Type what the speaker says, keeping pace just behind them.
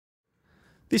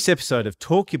This episode of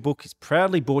Talk Your Book is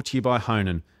proudly brought to you by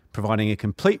Honan, providing a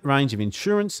complete range of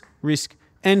insurance, risk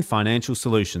and financial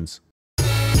solutions.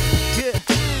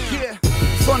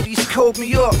 Fundies called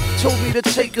me up, told me to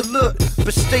take a look,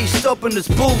 but stay stubborn as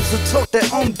bulls and talk their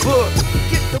own book.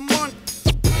 Get the money,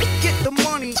 get the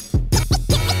money,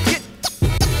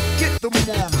 get the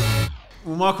money.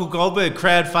 Well, Michael Goldberg,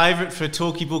 crowd favourite for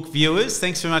Talk Your Book viewers.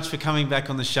 Thanks very much for coming back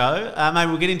on the show.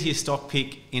 Maybe we'll get into your stock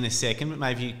pick in a second, but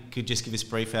maybe you could just give us a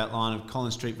brief outline of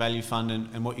Collins Street Value Fund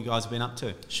and what you guys have been up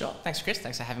to. Sure. Thanks, Chris.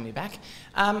 Thanks for having me back.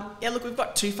 Look, we've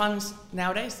got two funds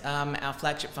nowadays. Our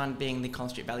flagship fund being the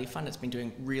Collins Street Value Fund. It's been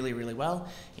doing really, really well.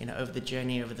 Over the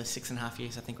journey, over the 6.5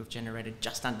 years, I think we've generated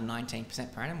just under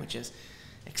 19% per annum, which is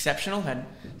exceptional. Had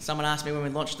someone asked me when we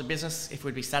launched the business if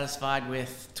we'd be satisfied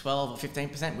with 12 or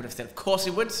 15%, would have said of course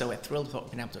we would, so we're thrilled with what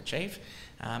we've been able to achieve.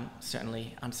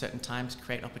 Certainly uncertain times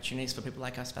create opportunities for people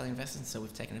like us value investors, so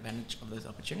we've taken advantage of those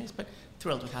opportunities, but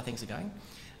thrilled with how things are going.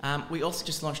 We also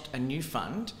just launched a new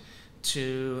fund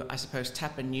to, I suppose,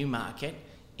 tap a new market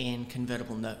in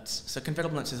convertible notes. So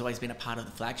convertible notes has always been a part of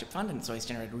the flagship fund and it's always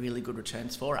generated really good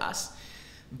returns for us.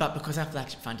 But because our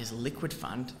flagship fund is a liquid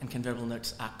fund and convertible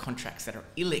notes are contracts that are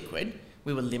illiquid,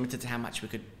 we were limited to how much we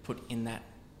could put in that,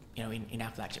 in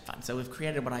our flagship fund. So we've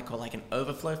created what I call like an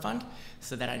overflow fund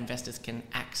so that our investors can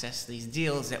access these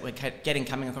deals that we're getting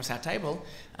coming across our table,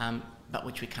 but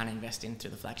which we can't invest in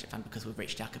through the flagship fund because we've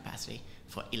reached our capacity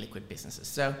for illiquid businesses.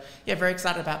 So yeah, very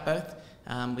excited about both.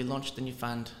 We launched the new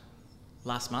fund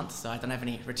last month, so I don't have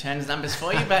any returns numbers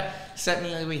for you, but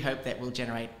certainly we hope that we'll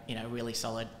generate, really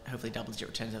solid, hopefully double-digit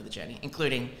returns over the journey,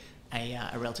 including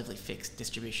a relatively fixed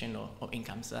distribution or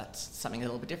income. So that's something a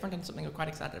little bit different and something we're quite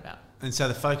excited about. And so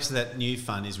the focus of that new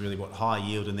fund is really what, high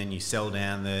yield, and then you sell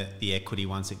down the equity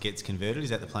once it gets converted. Is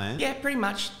that the plan? Yeah, pretty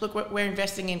much. Look, we're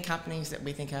investing in companies that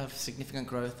we think have significant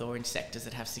growth or in sectors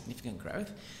that have significant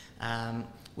growth.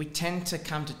 We tend to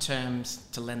come to terms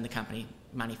to lend the company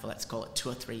money for, let's call it 2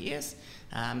 or 3 years.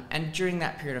 And during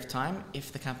that period of time,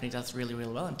 if the company does really,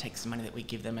 really well and takes the money that we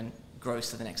give them and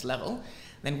grows to the next level,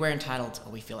 then we're entitled,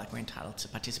 or we feel like we're entitled to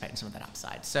participate in some of that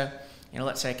upside. So,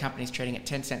 let's say a company's trading at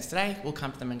 10 cents today, we'll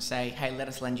come to them and say, hey, let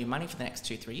us lend you money for the next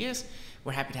 2-3 years.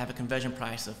 We're happy to have a conversion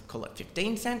price of, call it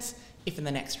 15 cents. If in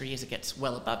the next 3 years it gets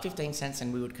well above 15 cents,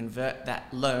 and we would convert that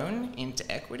loan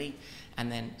into equity and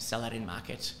then sell that in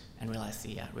market and realize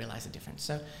the difference.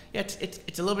 So yeah,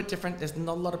 it's a little bit different. There's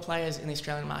not a lot of players in the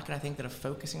Australian market, I think, that are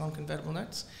focusing on convertible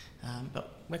notes,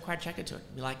 but we're quite attracted to it.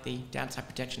 We like the downside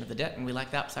protection of the debt and we like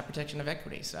the upside protection of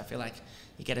equity. So I feel like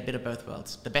you get a bit of both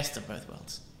worlds, the best of both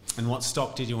worlds. And what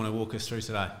stock did you want to walk us through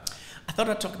today? I thought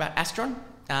I'd talk about Astron.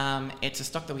 It's a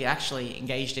stock that we actually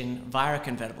engaged in via a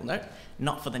convertible note,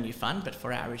 not for the new fund, but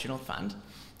for our original fund.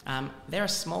 They're a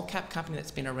small cap company that's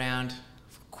been around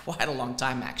for quite a long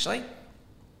time, actually.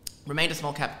 Remained a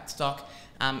small cap stock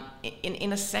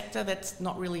in a sector that's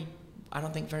not really, I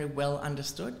don't think, very well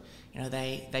understood.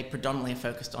 They predominantly are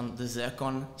focused on the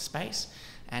zircon space.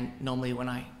 And normally when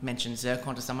I mention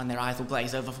zircon to someone, their eyes will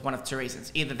glaze over for one of two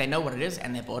reasons. Either they know what it is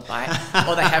and they're bored by it,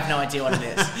 or they have no idea what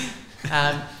it is.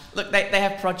 Look, they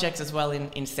have projects as well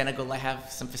in Senegal. They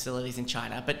have some facilities in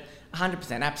China, but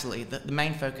 100%, absolutely. The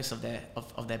main focus of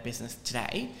their business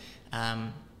today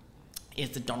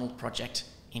is the Donald Project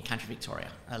in country Victoria,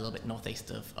 a little bit northeast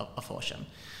of Horsham.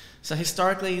 So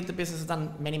historically, the business has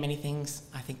done many, many things.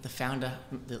 I think the founder,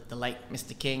 the late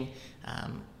Mr. King,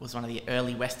 was one of the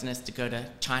early Westerners to go to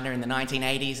China in the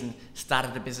 1980s and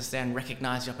started a business there and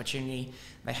recognised the opportunity.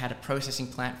 They had a processing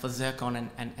plant for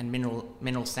zircon and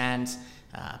mineral sands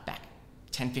back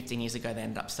 10, 15 years ago. They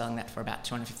ended up selling that for about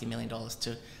 $250 million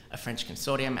to a French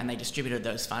consortium, and they distributed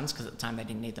those funds because at the time they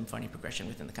didn't need them for any progression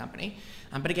within the company.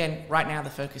 But again, right now the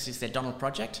focus is their Donald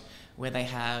Project, where they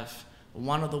have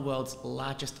one of the world's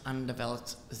largest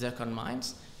undeveloped zircon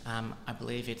mines. I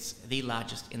believe it's the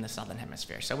largest in the Southern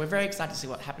Hemisphere. So we're very excited to see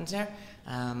what happens there.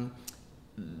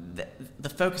 The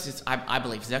focus is, I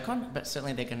believe, zircon, but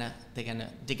certainly they're gonna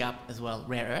dig up as well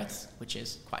rare earths, which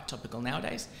is quite topical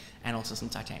nowadays, and also some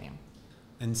titanium.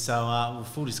 And so,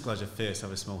 full disclosure first, I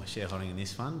have a small shareholding in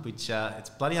this fund, which it's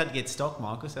bloody hard to get stock,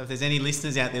 Michael. So if there's any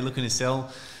listeners out there looking to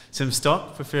sell some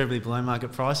stock, preferably below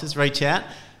market prices, reach out.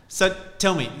 So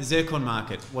tell me, the zircon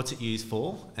market, what's it used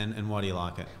for and why do you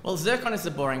like it? Well, zircon is the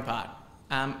boring part.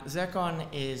 Zircon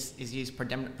is used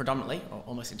predominantly, or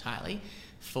almost entirely,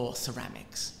 for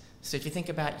ceramics. So if you think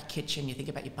about your kitchen, you think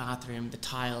about your bathroom, the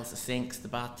tiles, the sinks, the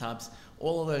bathtubs,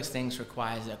 all of those things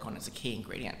require zircon as a key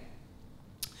ingredient.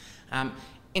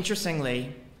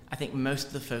 Interestingly, I think most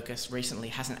of the focus recently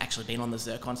hasn't actually been on the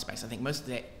zircon space. I think most of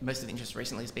the interest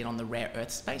recently has been on the rare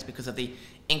earth space because of the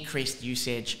increased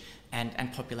usage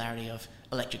and popularity of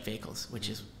electric vehicles, which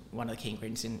is one of the key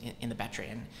ingredients in the battery,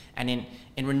 and in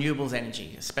renewables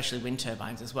energy, especially wind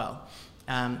turbines as well.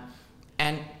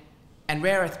 And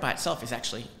rare earth by itself is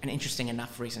actually an interesting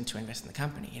enough reason to invest in the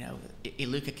company. You know,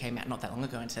 Iluka came out not that long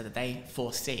ago and said that they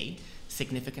foresee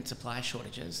significant supply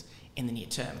shortages in the near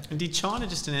term. And did China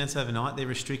just announce overnight they're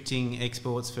restricting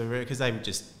exports for rare, because they would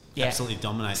just absolutely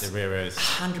dominate the rare earth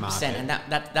 100%, market. and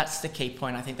that's the key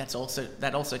point. I think that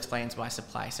also explains why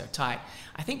supply is so tight.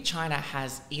 I think China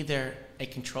has either a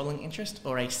controlling interest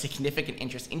or a significant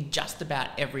interest in just about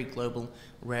every global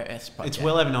rare earths project. It's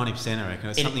well over 90%, I reckon.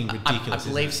 It's something ridiculous. I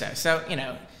believe so. So, you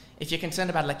know, if you're concerned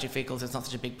about electric vehicles, it's not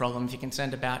such a big problem. If you're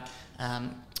concerned about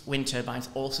wind turbines,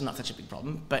 also not such a big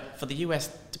problem. But for the US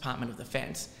Department of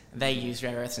Defense, they use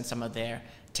rare earths in some of their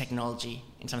technology,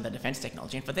 in some of their defense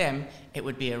technology. And for them, it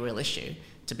would be a real issue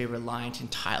to be reliant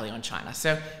entirely on China.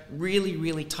 So really,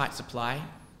 really tight supply,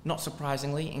 not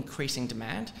surprisingly, increasing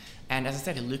demand. And as I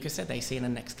said, Iluka said they see in the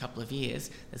next couple of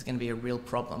years, there's going to be a real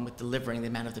problem with delivering the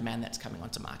amount of demand that's coming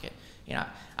onto market. You know,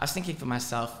 I was thinking for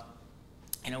myself,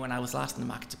 you know, when I was last in the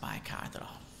market to buy a car, I thought,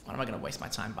 why am I going to waste my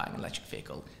time buying an electric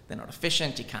vehicle? They're not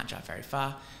efficient, you can't drive very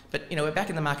far. But, you know, we're back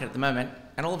in the market at the moment,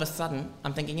 and all of a sudden,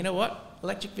 I'm thinking, you know what?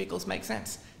 Electric vehicles make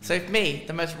sense. So if me,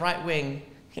 the most right-wing,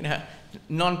 you know,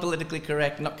 non-politically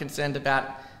correct, not concerned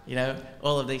about, you know,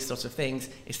 all of these sorts of things,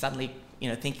 is suddenly, you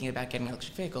know, thinking about getting an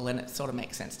electric vehicle, then it sort of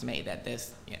makes sense to me that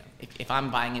there's, you know, if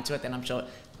I'm buying into it, then I'm sure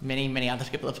many, many other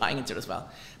people are buying into it as well.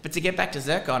 But to get back to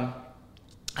zircon,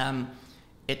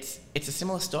 it's a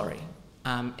similar story,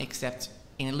 except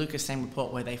in Iluka's same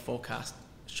report where they forecast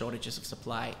shortages of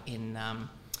supply in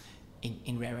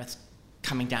rare earths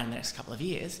coming down in the next couple of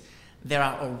years, there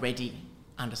are already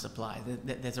undersupply.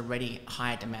 There's already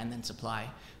higher demand than supply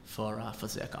for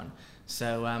zircon.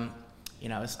 So you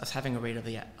know, I was having a read of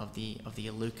the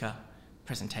Iluka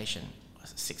presentation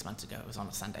 6 months ago. It was on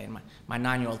a Sunday, and my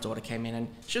 9-year-old daughter came in, and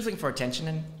she was looking for attention,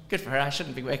 and good for her. I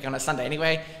shouldn't be working on a Sunday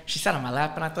anyway. She sat on my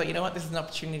lap, and I thought, you know what, this is an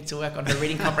opportunity to work on her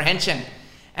reading comprehension.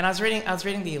 And I was reading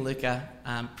the Iluka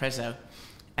Prezzo,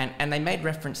 and they made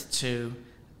reference to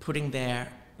putting their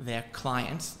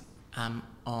clients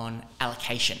on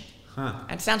allocation. Huh.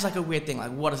 And it sounds like a weird thing,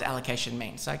 like what does allocation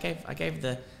mean? So I gave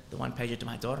the one pager to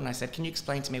my daughter, and I said, can you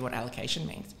explain to me what allocation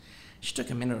means? She took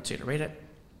a minute or two to read it,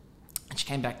 and she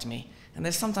came back to me. And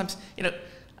there's sometimes, you know,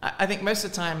 I think most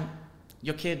of the time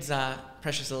your kids are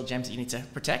precious little gems that you need to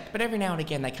protect, but every now and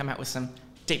again they come out with some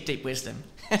deep, deep wisdom.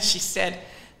 And she said,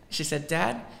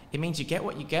 Dad, it means you get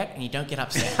what you get and you don't get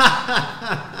upset.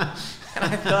 And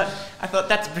I thought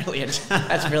that's brilliant.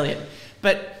 That's brilliant.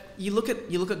 But you look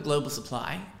at global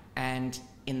supply, and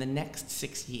in the next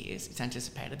 6 years, it's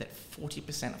anticipated that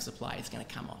 40% of supply is going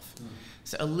to come off.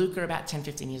 So Iluka, about 10,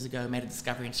 15 years ago, made a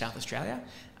discovery in South Australia.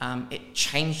 It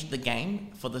changed the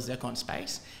game for the zircon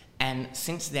space. And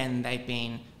since then, they've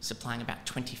been supplying about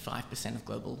 25% of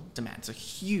global demand. So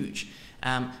huge.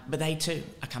 But they too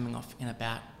are coming off in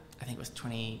about, I think it was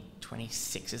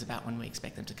 2026 is about when we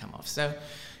expect them to come off. So,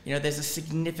 you know, there's a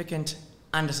significant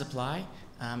undersupply.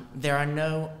 There are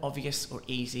no obvious or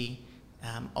easy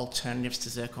alternatives to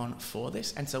zircon for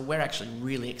this, and so we're actually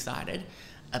really excited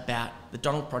about the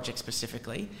Donald Project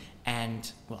specifically,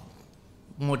 and well,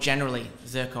 more generally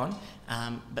zircon,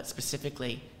 but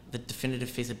specifically the definitive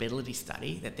feasibility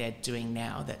study that they're doing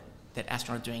now, that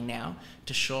Astron are doing now,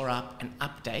 to shore up and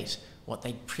update what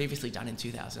they'd previously done in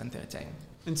 2013.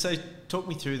 And so talk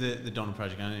me through the Donald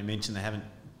Project. I know you mentioned they haven't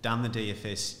done the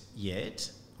DFS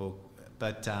yet,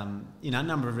 but you know, a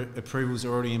number of approvals are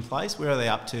already in place. Where are they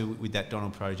up to with that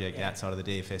Donald Project outside of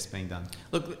the DFS being done?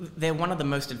 Look, they're one of the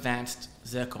most advanced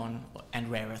zircon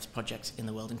and rare earth projects in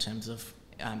the world in terms of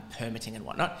permitting and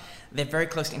whatnot. They're very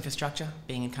close to infrastructure,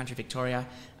 being in country Victoria.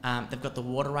 They've got the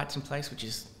water rights in place, which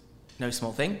is no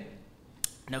small thing.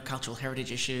 No cultural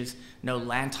heritage issues, no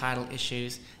land title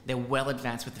issues. They're well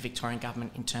advanced with the Victorian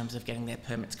government in terms of getting their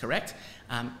permits correct.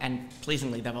 And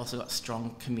pleasingly, they've also got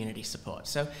strong community support.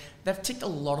 So they've ticked a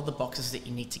lot of the boxes that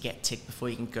you need to get ticked before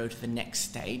you can go to the next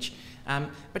stage.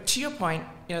 But to your point,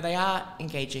 you know, they are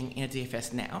engaging in a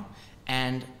DFS now,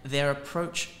 and their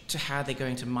approach to how they're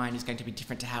going to mine is going to be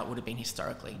different to how it would have been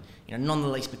historically. You know, none the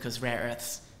least because rare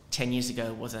earths 10 years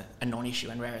ago was a non-issue,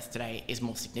 and rare earths today is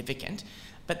more significant.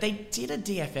 But they did a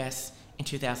DFS in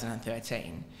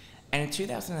 2013. And in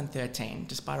 2013,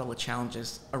 despite all the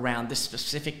challenges around this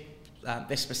specific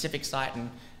site and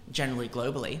generally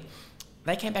globally,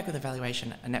 they came back with a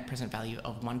valuation, a net present value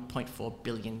of 1.4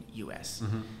 billion US.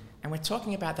 Mm-hmm. And we're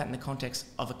talking about that in the context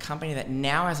of a company that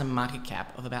now has a market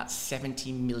cap of about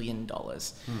 $70 million.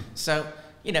 So,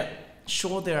 you know,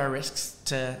 sure, there are risks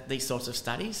to these sorts of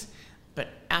studies, But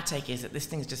our take is that this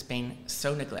thing's just been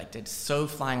so neglected, so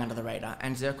flying under the radar,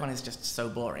 and zircon is just so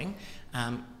boring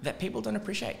that people don't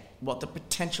appreciate what the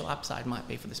potential upside might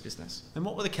be for this business. And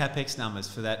what were the capex numbers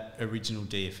for that original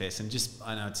DFS? And just,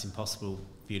 I know it's impossible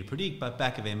for you to predict, but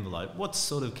back of envelope, what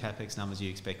sort of capex numbers are you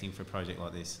expecting for a project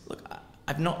like this? Look,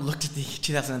 I've not looked at the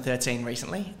 2013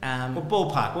 recently. Well,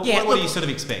 ballpark. What do you sort of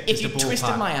expect? If you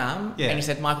twisted my arm and you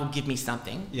said, Michael, give me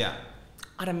something. Yeah.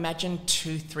 I'd imagine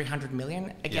 200-300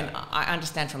 million. Again, I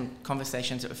understand from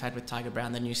conversations that we've had with Tiger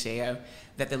Brown, the new CEO,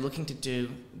 that they're looking to do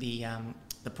the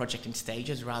project in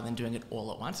stages rather than doing it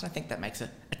all at once. And I think that makes a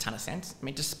ton of sense. I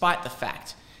mean, despite the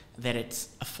fact that it's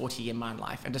a 40-year mine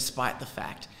life, and despite the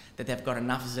fact that they've got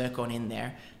enough zircon in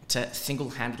there to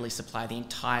single-handedly supply the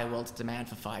entire world's demand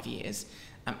for 5 years,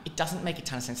 it doesn't make a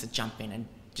ton of sense to jump in and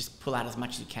just pull out as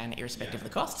much as you can, irrespective of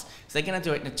the costs. So they're going to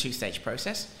do it in a two-stage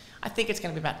process. I think it's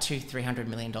going to be about $200-300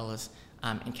 million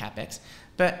in capex.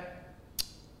 But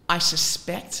I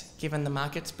suspect, given the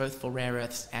markets, both for rare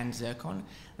earths and zircon,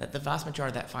 that the vast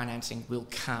majority of that financing will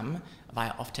come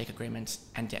via offtake agreements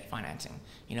and debt financing.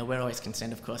 You know, we're always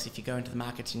concerned, of course, if you go into the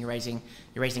markets and you're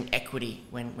raising equity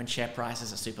when share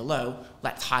prices are super low,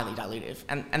 that's highly dilutive.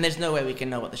 And there's no way we can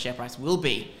know what the share price will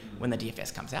be when the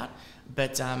DFS comes out.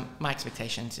 But my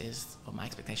expectations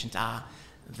are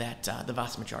that the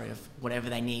vast majority of whatever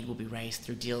they need will be raised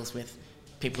through deals with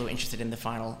people who are interested in the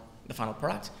final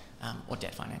product or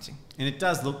debt financing. And it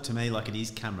does look to me like it is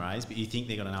cum raised, but you think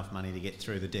they've got enough money to get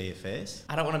through the DFS?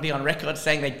 I don't want to be on record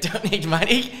saying they don't need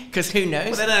money, because who knows?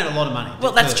 Well, they don't have a lot of money.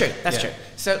 Well, that's true. That's true.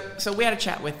 So we had a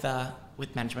chat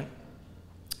with management.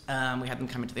 We had them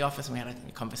come into the office and we had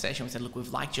a conversation. We said, look,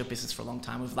 we've liked your business for a long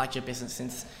time. We've liked your business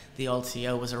since the old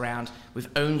CEO was around. We've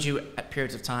owned you at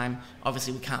periods of time.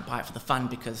 Obviously, we can't buy it for the fun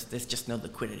because there's just no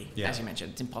liquidity. Yeah. As you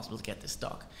mentioned, it's impossible to get this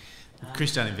stock.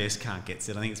 Christian Invest can't get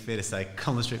set. I think it's fair to say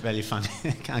Collins Street Value Fund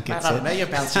can't get set. I don't know, your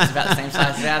balance sheet's about the same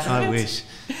size as ours. I wish.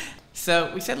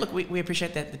 So we said, look, we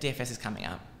appreciate that the DFS is coming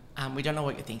up. We don't know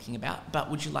what you're thinking about, but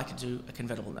would you like to do a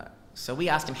convertible note? So we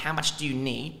asked him, how much do you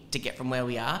need to get from where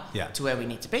we are to where we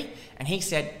need to be? And he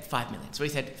said 5 million. So we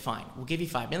said, fine, we'll give you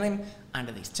 5 million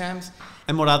under these terms.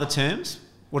 And what are the terms?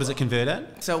 What does it convert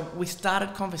at? So we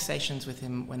started conversations with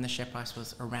him when the share price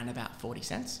was around about 40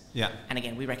 cents. Yeah. And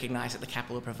again, we recognise that the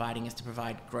capital we're providing is to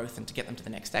provide growth and to get them to the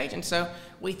next stage. And so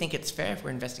we think it's fair, if we're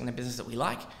investing in a business that we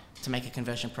like, to make a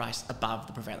conversion price above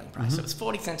the prevailing price. Mm-hmm. So it was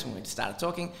 40 cents when we started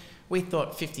talking. We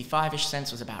thought 55-ish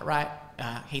cents was about right.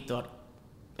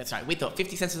 We thought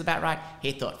 50 cents was about right.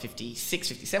 He thought 56,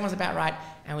 57 was about right.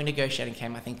 And we negotiated and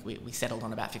came, I think we settled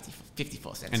on about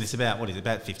 54 cents. And it's about, what is it,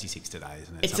 about 56 today,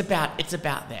 isn't it? It's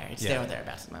about there. It's there or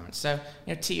thereabouts at the moment. So,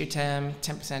 you know, 2-year term,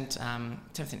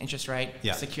 10% interest rate,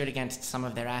 secured against some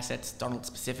of their assets, Donald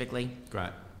specifically.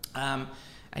 Great. And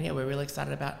yeah, we're really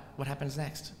excited about what happens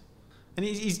next. And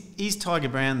is Tiger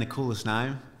Brown the coolest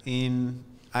name in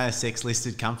ASX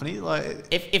listed company? Like,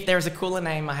 if there is a cooler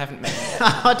name, I haven't met him.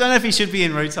 I don't know if he should be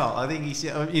in retail. I think he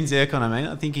should, in zircon.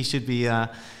 I think he should be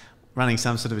running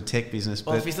some sort of a tech business.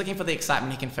 Well, if he's looking for the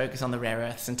excitement, he can focus on the rare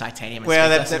earths and titanium. And well,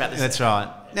 that's right.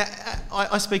 Now,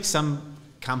 I speak to some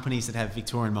companies that have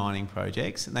Victorian mining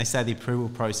projects, and they say the approval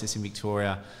process in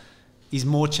Victoria is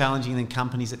more challenging than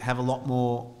companies that have a lot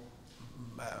more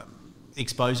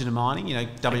exposure to mining, you know,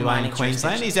 WA and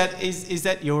Queensland. Is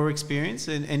that your experience?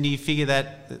 And do you figure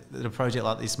that a project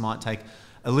like this might take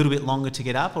a little bit longer to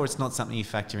get up, or it's not something you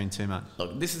factor in too much?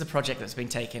 Look, this is a project that's been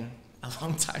taken a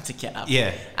long time to get up.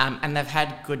 Yeah. And they've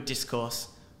had good discourse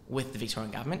with the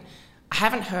Victorian government. I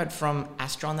haven't heard from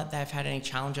Astron that they've had any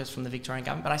challenges from the Victorian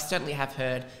government, but I certainly have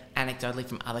heard anecdotally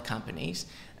from other companies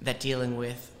that dealing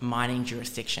with mining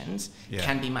jurisdictions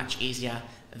can be much easier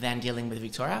than dealing with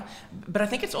Victoria. But I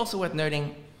think it's also worth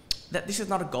noting that this is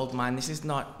not a gold mine. This is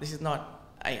not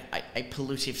a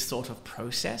pollutive sort of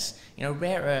process. You know,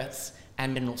 rare earths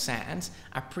and mineral sands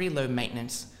are pretty low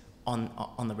maintenance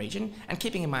on the region. And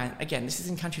keeping in mind, again, this is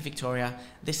in country Victoria.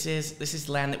 This is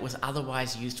land that was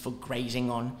otherwise used for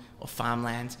grazing on or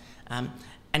farmland.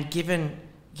 And given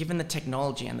the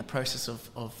technology and the process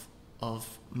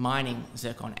of mining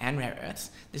zircon and rare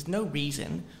earths, there's no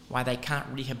reason why they can't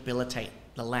rehabilitate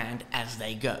the land as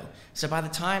they go. So by the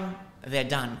time they're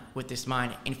done with this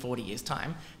mine in 40 years'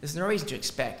 time, there's no reason to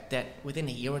expect that within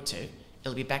a year or two,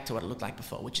 it'll be back to what it looked like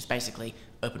before, which is basically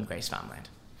open grazed farmland.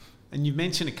 And you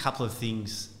mentioned a couple of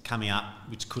things coming up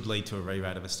which could lead to a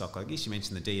re-rate of a stock like this. You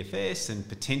mentioned the DFS, and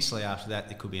potentially after that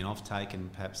there could be an offtake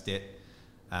and perhaps debt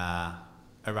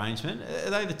arrangement. Are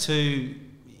they the two,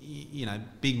 you know,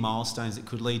 big milestones that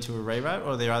could lead to a re-rate, or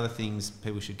are there other things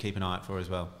people should keep an eye out for as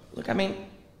well? Look, I mean,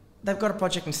 they've got a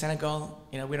project in Senegal.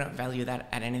 You know, we don't value that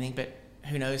at anything, but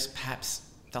who knows? Perhaps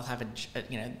they'll have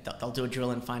they'll do a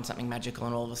drill and find something magical,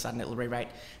 and all of a sudden it'll re-rate.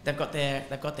 They've got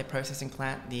their processing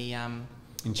plant,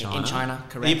 in China.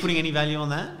 Correct. Are you putting any value on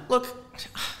that? Look,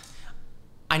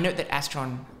 I note that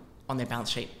Astron on their balance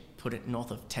sheet put it north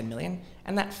of 10 million,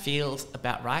 and that feels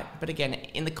about right. But again,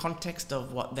 in the context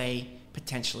of what they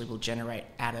potentially will generate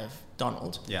out of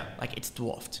Donald, like it's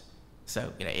dwarfed.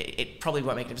 So it probably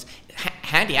won't make it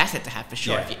handy asset to have for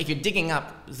sure. Yeah. If you're digging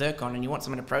up zircon and you want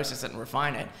someone to process it and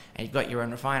refine it, and you've got your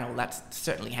own refiner, well, that's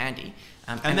certainly handy.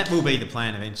 And that will be the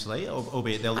plan eventually,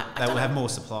 albeit they will have more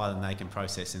supply than they can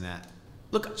process in that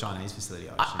Chinese facility.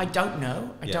 I don't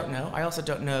know. I don't know. I also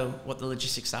don't know what the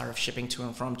logistics are of shipping to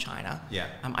and from China. Yeah.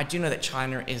 I do know that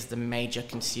China is the major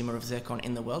consumer of zircon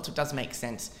in the world, so it does make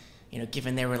sense,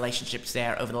 given their relationships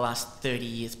there over the last 30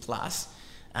 years plus.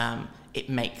 It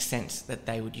makes sense that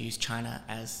they would use China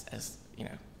as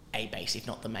a base, if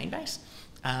not the main base.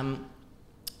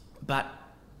 But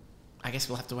I guess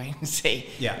we'll have to wait and see.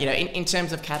 Yeah. In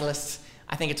terms of catalysts,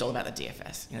 I think it's all about the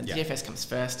DFS. The DFS comes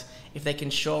first. If they can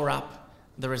shore up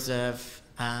the reserve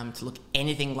to look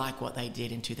anything like what they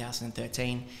did in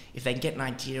 2013, if they can get an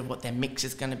idea of what their mix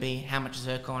is going to be, how much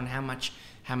zircon, how much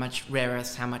rare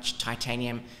earths, how much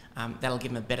titanium, that'll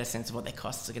give them a better sense of what their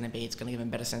costs are going to be. It's going to give them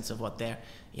a better sense of what their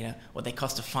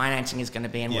cost of financing is going to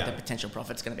be and what their potential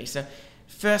profit's going to be. So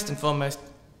first and foremost,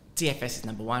 DFS is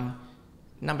number one.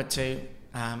 Number two,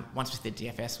 once with the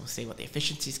DFS, we'll see what the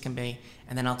efficiencies can be.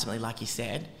 And then ultimately, like you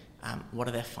said, what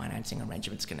are their financing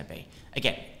arrangements going to be?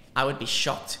 Again, I would be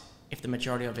shocked if the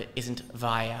majority of it isn't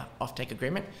via offtake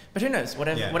agreement. But who knows?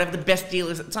 Whatever the best deal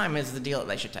is at the time is the deal that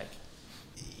they should take.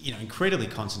 Incredibly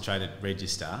concentrated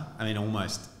register. I mean,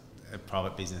 almost a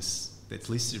private business that's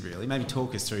listed, really. Maybe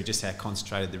talk us through just how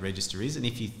concentrated the register is, and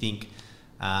if you think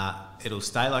it'll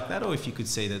stay like that, or if you could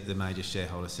see that the major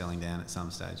shareholder selling down at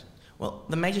some stage. Well,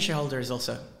 the major shareholder is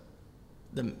also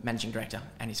the managing director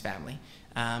and his family.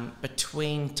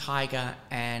 Between Tiger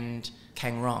and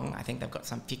Kang Rong, I think they've got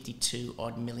some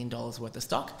 $52 million worth of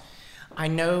stock. I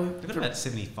know they've got about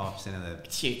 75% of the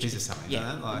business, something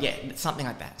like that. Something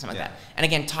like that. And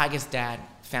again, Tiger's dad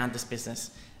found this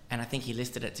business, and I think he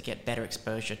listed it to get better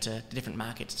exposure to different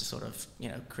markets to sort of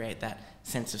create that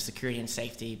sense of security and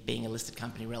safety, being a listed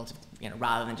company relative,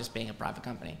 rather than just being a private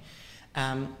company.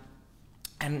 And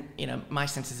my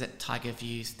sense is that Tiger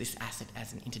views this asset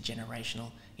as an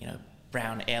intergenerational,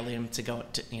 brown heirloom to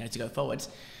go forwards.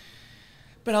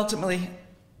 But ultimately,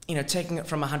 taking it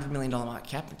from $100 million market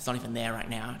cap, it's not even there right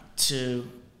now, to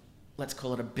let's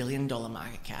call it $1 billion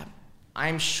market cap.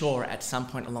 I'm sure at some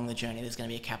point along the journey there's going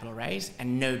to be a capital raise,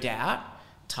 and no doubt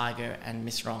Tiger and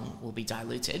Miss Rong will be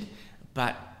diluted.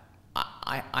 But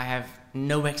I have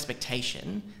no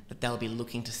expectation that they'll be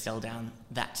looking to sell down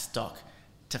that stock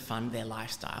to fund their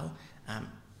lifestyle.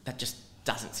 That just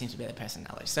doesn't seem to be their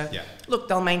personality. So, look,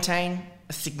 they'll maintain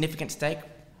a significant stake,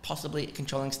 possibly a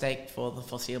controlling stake for the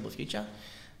foreseeable future.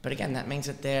 But again, that means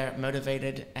that they're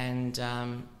motivated and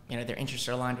their interests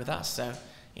are aligned with us. So,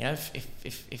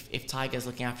 if Tiger's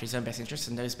looking after his own best interests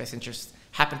and those best interests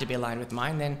happen to be aligned with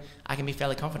mine, then I can be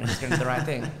fairly confident he's going to do the right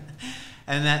thing.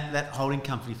 And that holding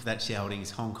company for that shareholding is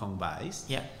Hong Kong based.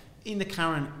 Yeah. In the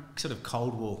current sort of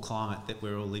Cold War climate that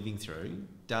we're all living through,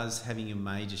 does having a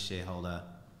major shareholder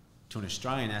to an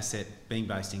Australian asset being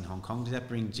based in Hong Kong, does that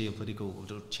bring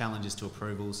geopolitical challenges to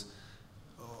approvals,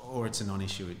 or it's a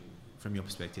non-issue from your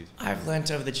perspective? I've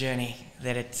learnt over the journey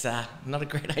that it's not a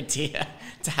great idea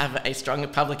to have a strong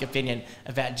public opinion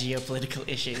about geopolitical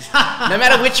issues, no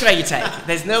matter which way you take.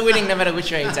 There's no winning no matter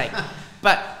which way you take.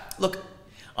 But look,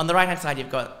 on the right-hand side, you've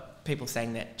got people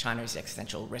saying that China is an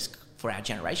existential risk for our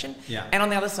generation. Yeah. And on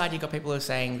the other side, you've got people who are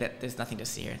saying that there's nothing to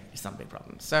see here, it's not a big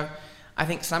problem. So I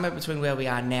think somewhere between where we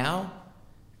are now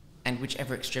and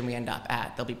whichever extreme we end up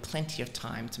at, there'll be plenty of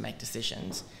time to make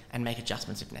decisions and make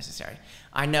adjustments if necessary.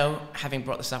 I know, having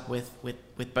brought this up with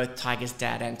both Tiger's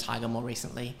dad and Tiger more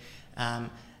recently,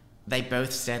 they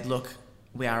both said, look,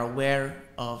 we are aware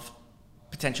of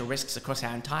potential risks across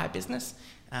our entire business.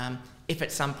 If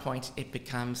at some point it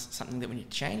becomes something that we need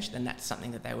to change, then that's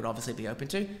something that they would obviously be open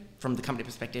to from the company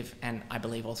perspective, and I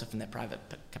believe also from their private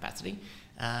capacity.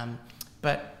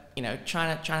 But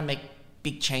trying to make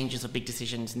big changes or big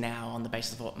decisions now on the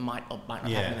basis of what might or might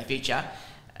not happen in the future,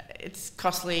 it's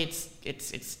costly,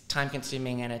 it's time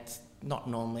consuming, and it's not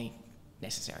normally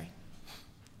necessary.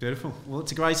 Beautiful. Well,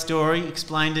 it's a great story.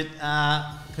 Explained it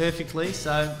perfectly.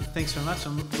 So thanks very much.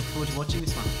 I look forward to watching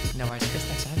this one. No worries, Chris.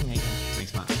 Thanks for having me again.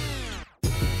 Thanks, mate.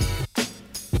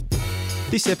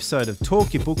 This episode of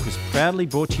Talk Your Book was proudly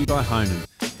brought to you by Honan,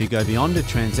 who go beyond a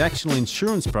transactional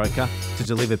insurance broker to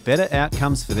deliver better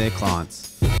outcomes for their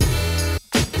clients.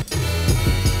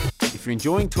 If you're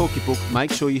enjoying Talk Your Book,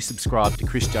 make sure you subscribe to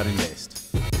Chris Judd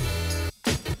Invest.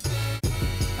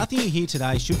 Nothing you hear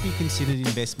today should be considered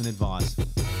investment advice.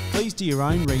 Please do your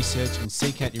own research and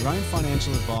seek out your own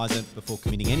financial advisor before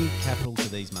committing any capital to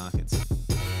these markets.